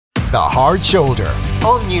The Hard Shoulder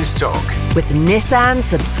on Newstalk. With Nissan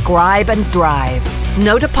Subscribe and Drive.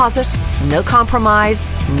 No deposit, no compromise,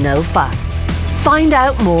 no fuss. Find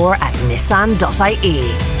out more at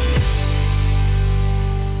nissan.ie.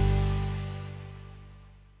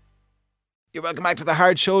 You're welcome back to The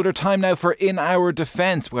Hard Shoulder. Time now for In Our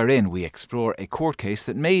Defence, wherein we explore a court case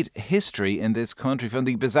that made history in this country. From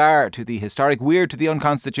the bizarre to the historic, weird to the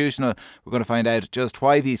unconstitutional, we're going to find out just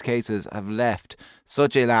why these cases have left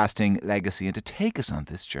such a lasting legacy. And to take us on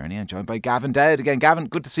this journey, I'm joined by Gavin Dowd. Again, Gavin,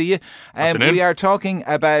 good to see you. We are talking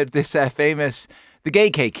about this famous... the gay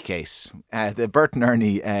cake case, the Bert and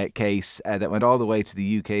Ernie case that went all the way to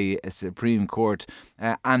the UK Supreme Court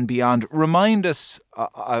and beyond. Remind us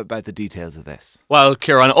about the details of this. Well,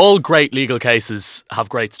 Kieran, all great legal cases have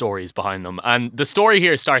great stories behind them. And the story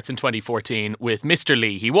here starts in 2014 with Mr.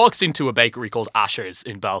 Lee. He walks into a bakery called Asher's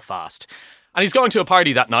in Belfast. And he's going to a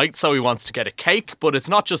party that night, so he wants to get a cake. But it's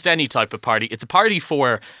not just any type of party. It's a party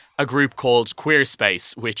for a group called Queer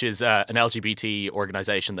Space, which is an LGBT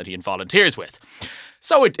organisation that he volunteers with.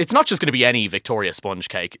 So it's not just going to be any Victoria sponge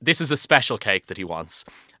cake. This is a special cake that he wants.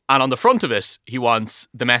 And on the front of it, he wants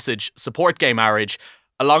the message, support gay marriage,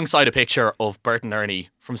 alongside a picture of Bert and Ernie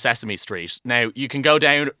from Sesame Street. Now, you can go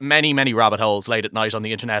down many, many rabbit holes late at night on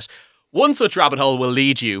the internet. One such rabbit hole will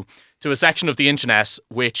lead you to a section of the internet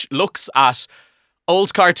which looks at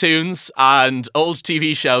old cartoons and old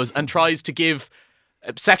TV shows and tries to give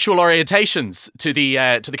sexual orientations to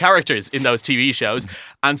the characters in those TV shows.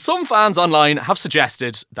 And some fans online have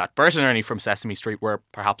suggested that Bert and Ernie from Sesame Street were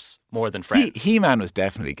perhaps more than friends. He-Man was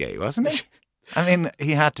definitely gay, wasn't he? I mean,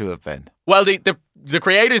 he had to have been. Well, the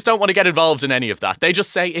creators don't want to get involved in any of that. They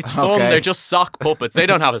just say it's fun. Okay. They're just sock puppets. They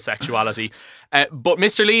don't have a sexuality. But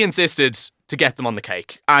Mr. Lee insisted to get them on the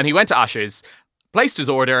cake. And he went to Asher's, placed his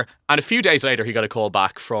order, and a few days later he got a call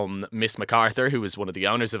back from Miss MacArthur, who was one of the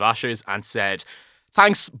owners of Asher's, and said,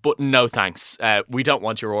 "Thanks, but no thanks. We don't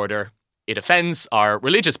want your order. It offends our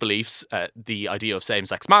religious beliefs, the idea of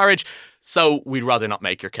same-sex marriage, so we'd rather not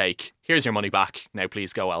make your cake. Here's your money back. Now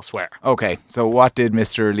please go elsewhere." Okay, so what did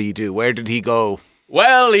Mr. Lee do? Where did he go?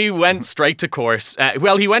 Well, he went straight to court.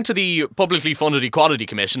 He went to the Publicly Funded Equality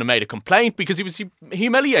Commission and made a complaint because he was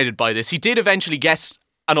humiliated by this. He did eventually get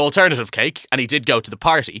an alternative cake, and he did go to the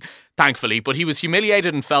party, thankfully, but he was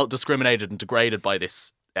humiliated and felt discriminated and degraded by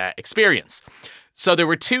this experience. So there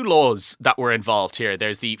were two laws that were involved here.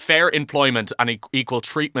 There's the Fair Employment and Equal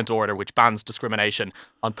Treatment Order, which bans discrimination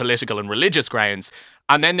on political and religious grounds.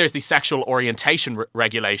 And then there's the Sexual Orientation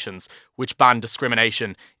Regulations, which ban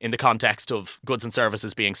discrimination in the context of goods and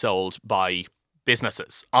services being sold by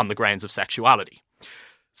businesses on the grounds of sexuality.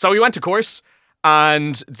 So he went to court,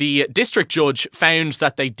 and the district judge found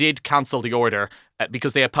that they did cancel the order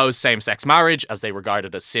because they opposed same-sex marriage, as they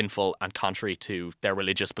regarded as sinful and contrary to their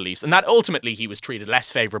religious beliefs, and that ultimately he was treated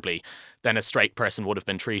less favourably than a straight person would have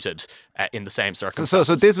been treated in the same circumstances.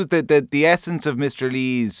 So this was the essence of Mr.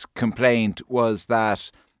 Lee's complaint, was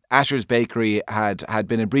that Asher's Bakery had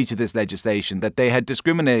been in breach of this legislation, that they had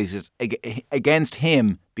discriminated against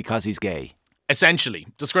him because he's gay. Essentially,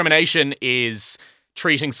 discrimination is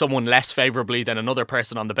treating someone less favourably than another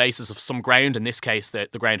person on the basis of some ground, in this case the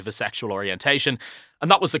ground of a sexual orientation, and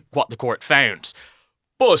that was what the court found.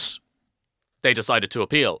 But they decided to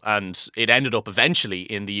appeal, and it ended up eventually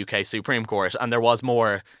in the UK Supreme Court, and there was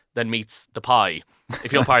more than meets the pie,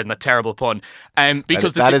 if you'll pardon that terrible pun.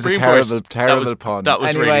 Because that the is a Supreme terrible, Court, terrible pun. That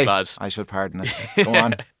was anyway, really bad. I should pardon it. Go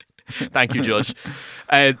on. Thank you, Judge.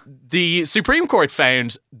 The Supreme Court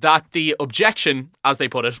found that the objection, as they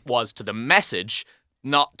put it, was to the message,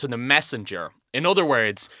 not to the messenger. In other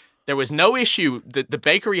words, there was no issue, the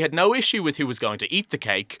bakery had no issue with who was going to eat the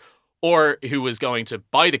cake or who was going to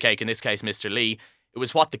buy the cake, in this case Mr. Lee. It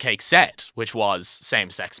was what the cake said, which was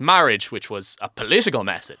same-sex marriage, which was a political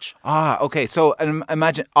message. Okay. So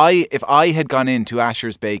imagine if I had gone into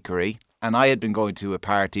Asher's Bakery and I had been going to a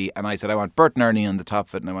party and I said I want Bert and Ernie on the top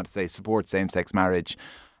of it and I want to say support same-sex marriage,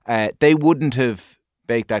 they wouldn't have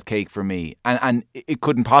baked that cake for me, and it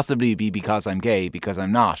couldn't possibly be because I'm gay, because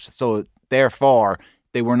I'm not. So therefore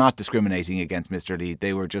they were not discriminating against Mr. Lee.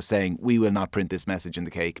 They were just saying, we will not print this message in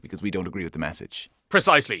the cake because we don't agree with the message.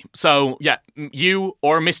 Precisely. So, yeah, you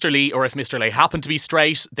or Mr. Lee, or if Mr. Lee happened to be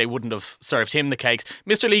straight, they wouldn't have served him the cakes.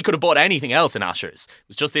 Mr. Lee could have bought anything else in Asher's. It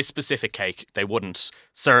was just this specific cake they wouldn't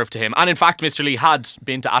serve to him. And in fact, Mr. Lee had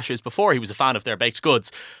been to Asher's before. He was a fan of their baked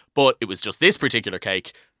goods. But it was just this particular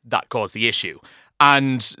cake that caused the issue.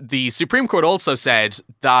 And the Supreme Court also said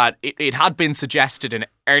that it had been suggested in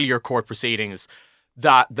earlier court proceedings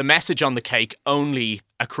that the message on the cake only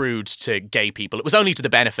accrued to gay people. It was only to the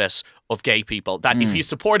benefit of gay people, that if you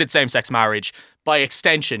supported same-sex marriage, by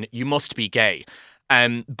extension, you must be gay.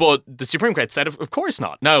 But the Supreme Court said, of course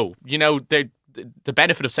not. No, the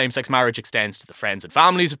benefit of same-sex marriage extends to the friends and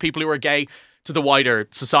families of people who are gay, to the wider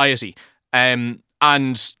society. And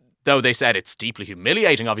though they said it's deeply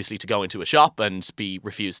humiliating, obviously, to go into a shop and be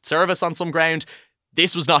refused service on some ground,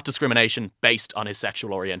 this was not discrimination based on his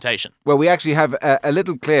sexual orientation. Well, we actually have a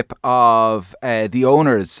little clip of the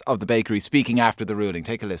owners of the bakery speaking after the ruling.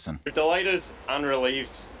 Take a listen. We're delighted and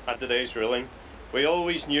relieved at today's ruling. We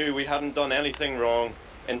always knew we hadn't done anything wrong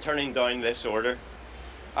in turning down this order.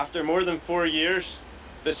 After more than 4 years,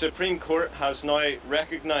 the Supreme Court has now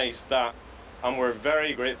recognised that, and we're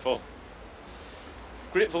very grateful.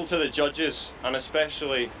 Grateful to the judges, and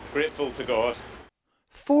especially grateful to God.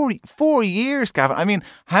 4 years, Gavin. I mean,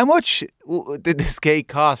 how much did this cake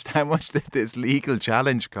cost? How much did this legal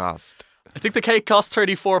challenge cost? I think the cake cost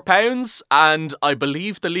 £34, and I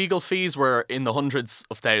believe the legal fees were in the hundreds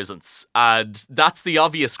of thousands. And that's the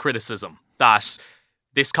obvious criticism, that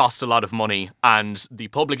this cost a lot of money, and the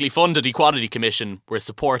publicly funded Equality Commission were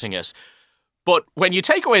supporting it. But when you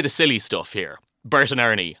take away the silly stuff here, Bert and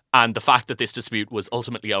Ernie, and the fact that this dispute was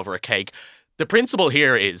ultimately over a cake, the principle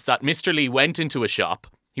here is that Mr. Lee went into a shop,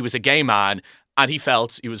 he was a gay man, and he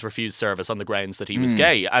felt he was refused service on the grounds that he was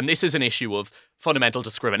gay. And this is an issue of fundamental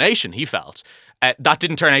discrimination, he felt. That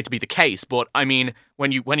didn't turn out to be the case, but I mean,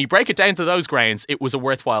 when you break it down to those grounds, it was a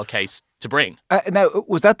worthwhile case to bring. Now,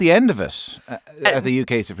 was that the end of it at the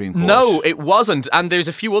UK Supreme Court? No, it wasn't. And there's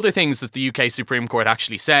a few other things that the UK Supreme Court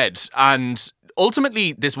actually said. And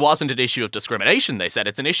ultimately, this wasn't an issue of discrimination, they said.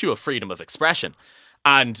 It's an issue of freedom of expression.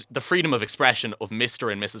 And the freedom of expression of Mr.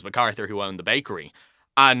 and Mrs. MacArthur, who owned the bakery.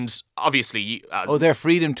 And obviously... their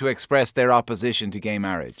freedom to express their opposition to gay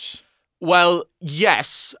marriage. Well,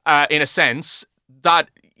 yes, in a sense, that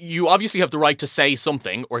you obviously have the right to say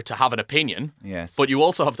something or to have an opinion. Yes. But you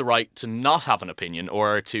also have the right to not have an opinion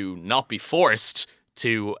or to not be forced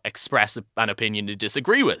to express an opinion you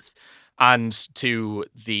disagree with. And to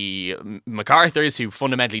the MacArthurs, who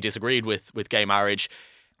fundamentally disagreed with gay marriage,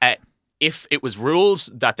 if it was ruled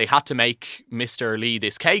that they had to make Mr. Lee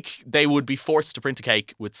this cake, they would be forced to print a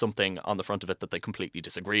cake with something on the front of it that they completely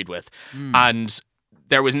disagreed with. And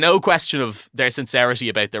there was no question of their sincerity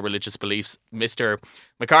about their religious beliefs. Mr.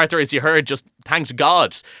 MacArthur, as you heard, just thanked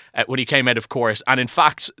God when he came out of court. And in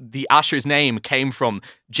fact, the Asher's name came from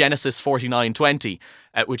Genesis 49:20,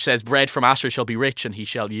 which says, "Bread from Asher shall be rich, and he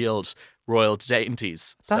shall yield royal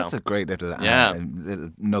dainties." That's a great little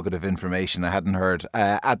nugget of information I hadn't heard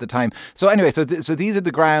at the time. So anyway, so these are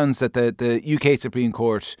the grounds that the UK Supreme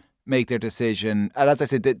Court make their decision. And as I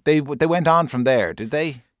said, they went on from there, did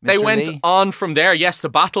they? They Mr. went Lee? on from there. Yes, the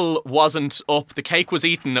battle wasn't up. The cake was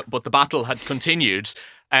eaten, but the battle had continued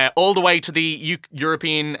all the way to the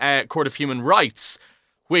European Court of Human Rights,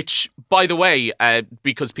 which, by the way,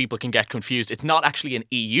 because people can get confused, it's not actually an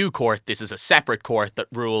EU court. This is a separate court that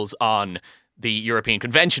rules on the European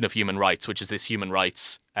Convention of Human Rights, which is this human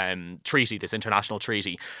rights treaty, this international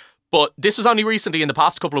treaty. But this was only recently, in the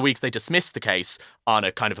past couple of weeks, they dismissed the case on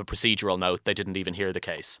a kind of a procedural note. They didn't even hear the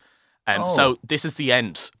case. So this is the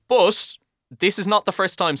end. But this is not the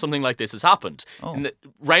first time something like this has happened.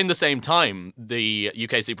 Around the same time the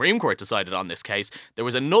UK Supreme Court decided on this case, there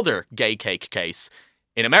was another gay cake case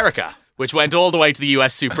in America, which went all the way to the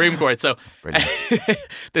US Supreme Court. So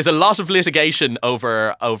there's a lot of litigation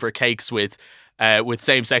over cakes with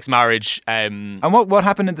same-sex marriage. And what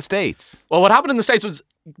happened in the States? Well, what happened in the States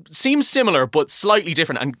seems similar, but slightly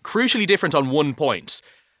different, and crucially different on one point,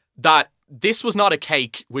 that this was not a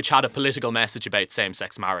cake which had a political message about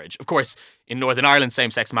same-sex marriage. Of course, in Northern Ireland,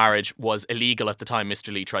 same-sex marriage was illegal at the time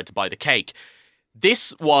Mr. Lee tried to buy the cake.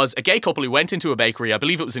 This was a gay couple who went into a bakery, I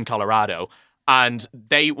believe it was in Colorado, and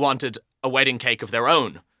they wanted a wedding cake of their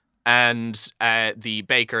own. And the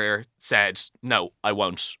baker said, "No, I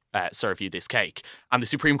won't serve you this cake." And the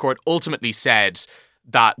Supreme Court ultimately said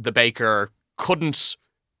that the baker couldn't,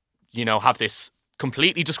 have this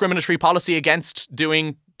completely discriminatory policy against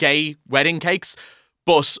doing gay wedding cakes,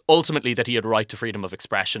 but ultimately that he had a right to freedom of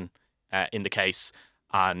expression in the case.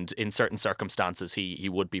 And in certain circumstances, he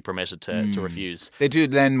would be permitted to refuse. They do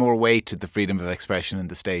lend more weight to the freedom of expression in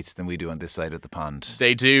the States than we do on this side of the pond.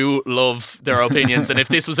 They do love their opinions. And if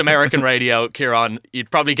this was American radio, Kieran,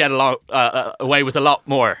 you'd probably get away with a lot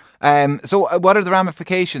more. So what are the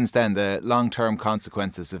ramifications then, the long-term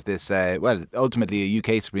consequences of this, ultimately a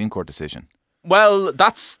UK Supreme Court decision? Well,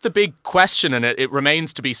 that's the big question, and it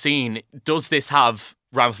remains to be seen. Does this have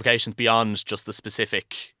ramifications beyond just the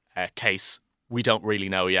specific case We don't really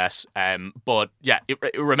know yet. But yeah,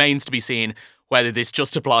 it remains to be seen whether this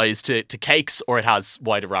just applies to cakes or it has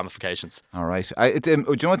wider ramifications. All right. Do you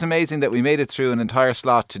know what's amazing? That we made it through an entire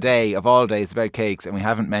slot today of all days about cakes and we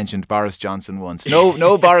haven't mentioned Boris Johnson once.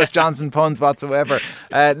 No Boris Johnson puns whatsoever.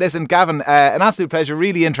 Listen, Gavin, an absolute pleasure.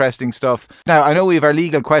 Really interesting stuff. Now, I know we have our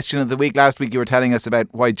legal question of the week. Last week you were telling us about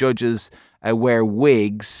why judges wear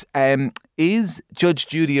wigs. Is Judge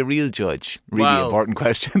Judy a real judge? Really important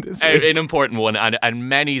question this week. An important one. And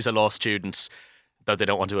many's a law student, though they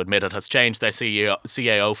don't want to admit it, has changed their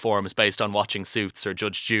CAO forms based on watching Suits or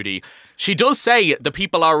Judge Judy. She does say the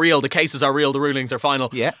people are real, the cases are real, the rulings are final.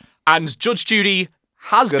 Yeah. And Judge Judy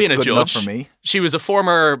has been a good judge. enough for me. She was a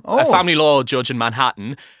former family law judge in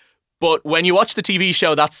Manhattan. But when you watch the TV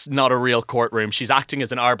show, that's not a real courtroom. She's acting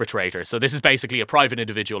as an arbitrator. So this is basically a private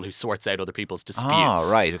individual who sorts out other people's disputes.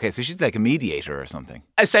 Oh, right. Okay, so she's like a mediator or something.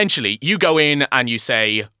 Essentially, you go in and you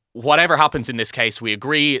say, whatever happens in this case, we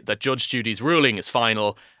agree that Judge Judy's ruling is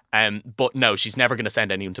final. But no, she's never going to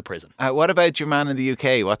send anyone to prison. What about your man in the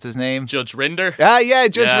UK? What's his name? Judge Rinder. Yeah,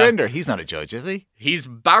 Judge Rinder. He's not a judge, is he? He's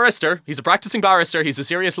barrister. He's a practicing barrister. He's a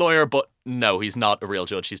serious lawyer, but no, he's not a real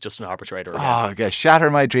judge. He's just an arbitrator. Oh, gosh, shatter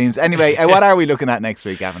my dreams. Anyway, what are we looking at next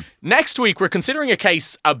week, Gavin? Next week, we're considering a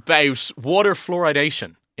case about water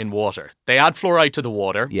fluoridation in water. They add fluoride to the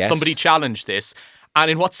water. Yes. Somebody challenged this.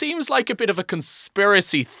 And in what seems like a bit of a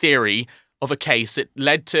conspiracy theory of a case, it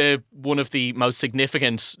led to one of the most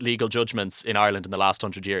significant legal judgments in Ireland in the last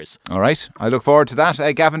 100 years. All right. I look forward to that.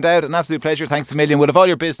 Gavin Dowd, an absolute pleasure. Thanks a million. We'll have all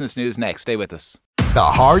your business news next. Stay with us. The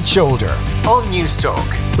Hard Shoulder on News Talk.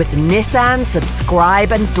 With Nissan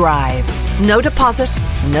Subscribe and Drive. No deposit,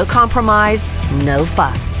 no compromise, no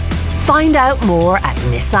fuss. Find out more at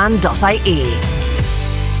nissan.ie.